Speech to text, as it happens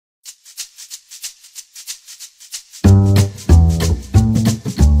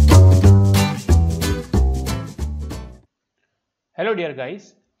Hello dear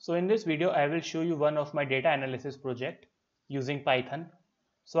guys. So in this video I will show you one of my data analysis project using Python.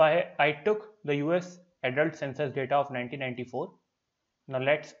 So I took the US adult census data of 1994. Now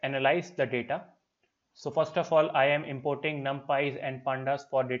let's analyze the data. So first of all I am importing numpys and pandas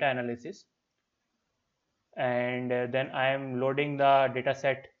for data analysis, and then I am loading the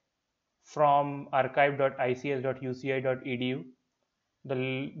dataset from archive.ics.uci.edu.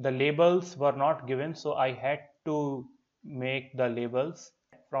 The labels were not given, so I had to make the labels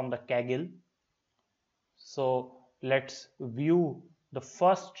from the Kaggle. So let's view the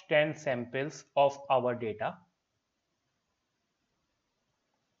first 10 samples of our data.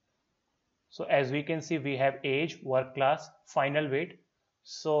 So as we can see, we have age, work class, final weight.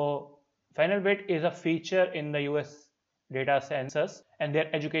 So final weight is a feature in the US data census, and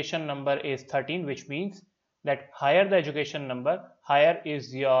their education number is 13, which means that higher the education number, higher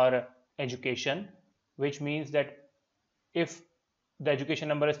is your education, which means that if the education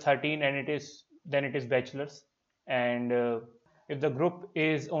number is 13 and then it is bachelor's, and if the group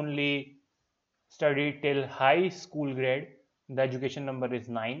is only studied till high school grade, the education number is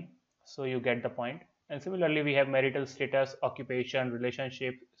 9, so you get the point. And similarly we have marital status, occupation,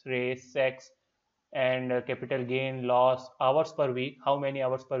 relationship, race, sex, and capital gain, loss, hours per week, how many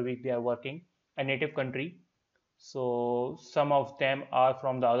hours per week they are working, a native country. So some of them are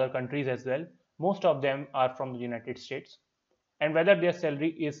from the other countries as well. Most of them are from the United States. And whether their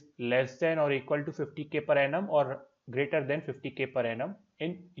salary is less than or equal to 50k per annum or greater than 50k per annum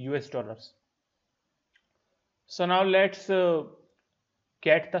in US dollars. So now let's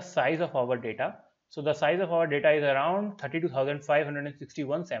get the size of our data. So the size of our data is around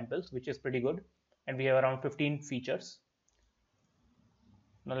 32,561 samples, which is pretty good, and we have around 15 features.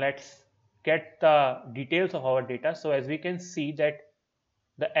 Now let's get the details of our data. So as we can see that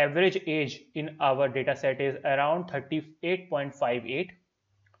the average age in our data set is around 38.58,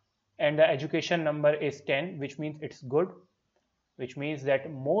 and the education number is 10, which means it's good, which means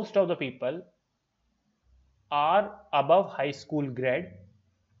that most of the people are above high school grade,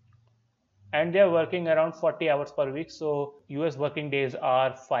 and they are working around 40 hours per week. So US working days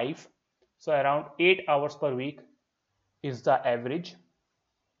are 5, so around 8 hours per week is the average.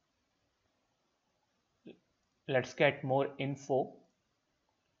 Let's get more info.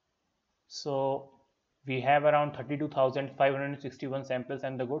 So we have around 32,561 samples,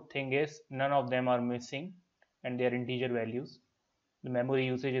 and the good thing is none of them are missing and they are integer values. The memory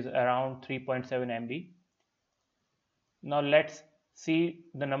usage is around 3.7 MB. Now let's see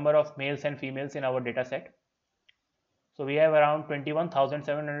the number of males and females in our data set. So we have around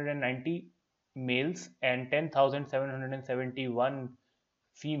 21,790 males and 10,771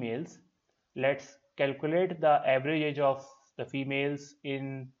 females. Let's calculate the average age of the females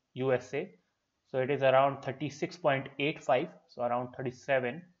in USA. So it is around 36.85, so around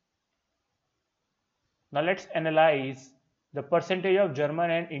 37. Now let's analyze the percentage of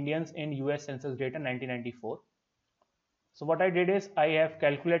German and Indians in US Census Data 1994. So what I did is I have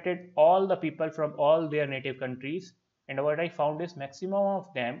calculated all the people from all their native countries, and what I found is maximum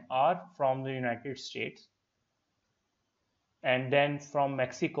of them are from the United States and then from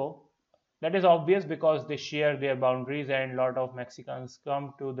Mexico. That is obvious because they share their boundaries and a lot of Mexicans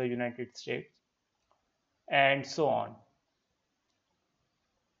come to the United States, and so on.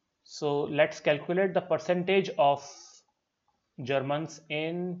 So let's calculate the percentage of Germans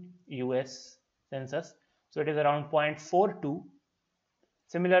in US census. So it is around 0.42.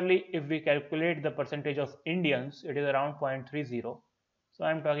 Similarly, if we calculate the percentage of Indians, it is around 0.30. So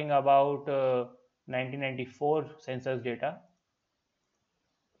I'm talking about 1994 census data.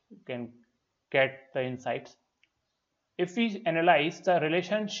 You can get the insights. If we analyze the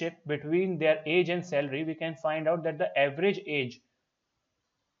relationship between their age and salary, we can find out that the average age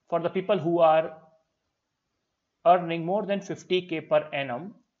for the people who are earning more than 50k per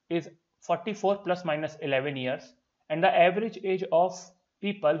annum is 44 plus minus 11 years, and the average age of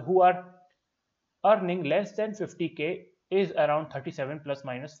people who are earning less than 50k is around 37 plus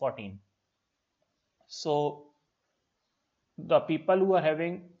minus 14. So the people who are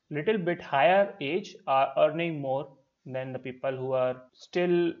having little bit higher age are earning more than the people who are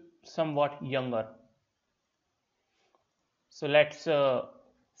still somewhat younger. So let's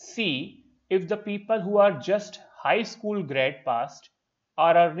see if the people who are just high school grade passed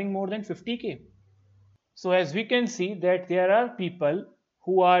are earning more than 50k. So as we can see that there are people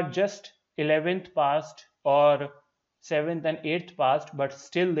who are just 11th passed or 7th and 8th passed, but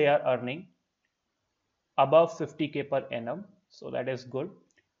still they are earning above 50k per annum. So that is good.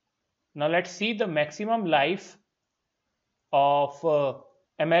 Now let's see the maximum life of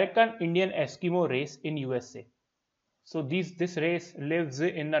American Indian Eskimo race in USA. So this race lives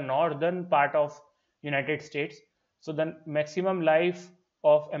in the northern part of United States. So the maximum life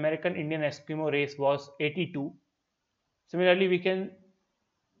of American Indian Eskimo race was 82. Similarly, we can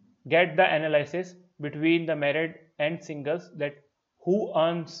get the analysis between the married and singles, that who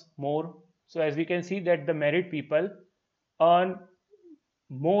earns more. So as we can see that the married people earn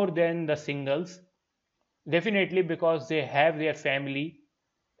more than the singles, definitely because they have their family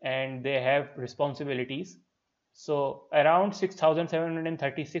and they have responsibilities. So around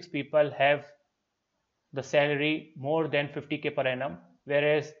 6,736 people have the salary more than 50k per annum,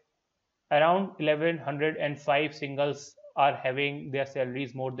 whereas around 1105 singles are having their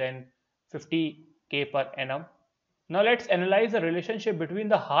salaries more than 50k per annum. Now let's analyze the relationship between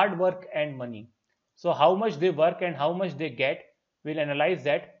the hard work and money. So how much they work and how much they get, we'll analyze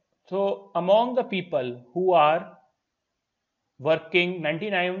that. So among the people who are working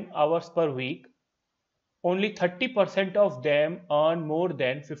 99 hours per week, only 30% of them earn more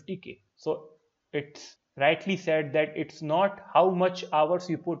than 50k. So it's rightly said that it's not how much hours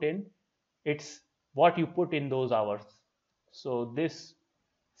you put in, it's what you put in those hours. So this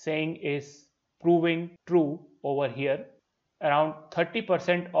saying is proving true over here. Around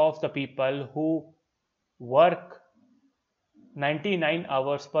 30% of the people who work 99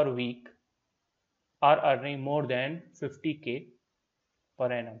 hours per week are earning more than 50k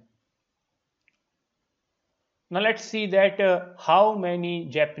per annum. Now let's see that how many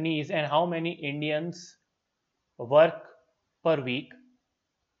Japanese and how many Indians work per week,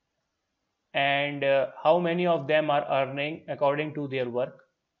 and how many of them are earning according to their work.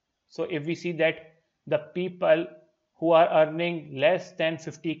 So if we see that the people who are earning less than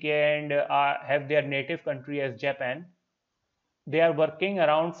 50k and have their native country as Japan, they are working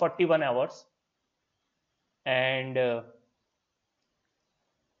around 41 hours, and the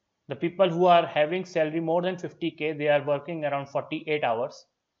people who are having salary more than 50k, they are working around 48 hours.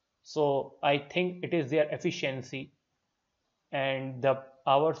 So I think it is their efficiency and the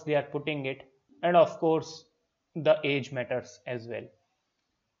hours they are putting it, and of course the age matters as well,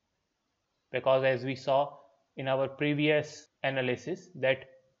 because as we saw in our previous analysis that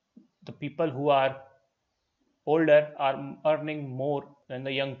the people who are older are earning more than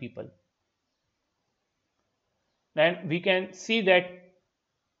the young people. Then we can see that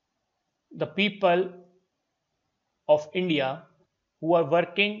the people of India who are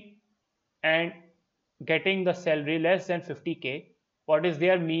working and getting the salary less than 50k, what is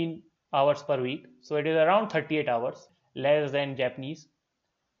their mean hours per week? So it is around 38 hours, less than Japanese.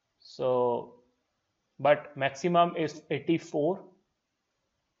 So but maximum is 84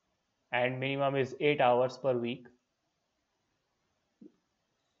 and minimum is 8 hours per week.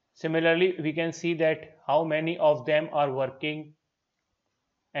 Similarly, we can see that how many of them are working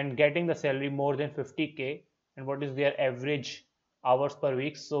and getting the salary more than 50k, and what is their average hours per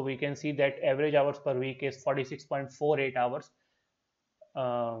week. So we can see that average hours per week is 46.48 hours,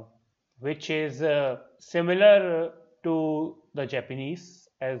 which is similar to the Japanese,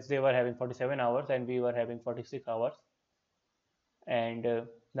 as they were having 47 hours and we were having 46 hours. And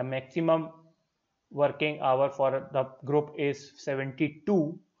the maximum working hour for the group is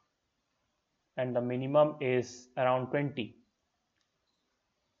 72 and the minimum is around 20.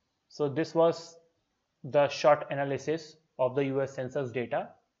 So this was the short analysis of the US Census data.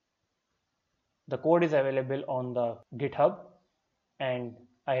 The code is available on the GitHub and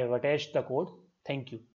I have attached the code. Thank you.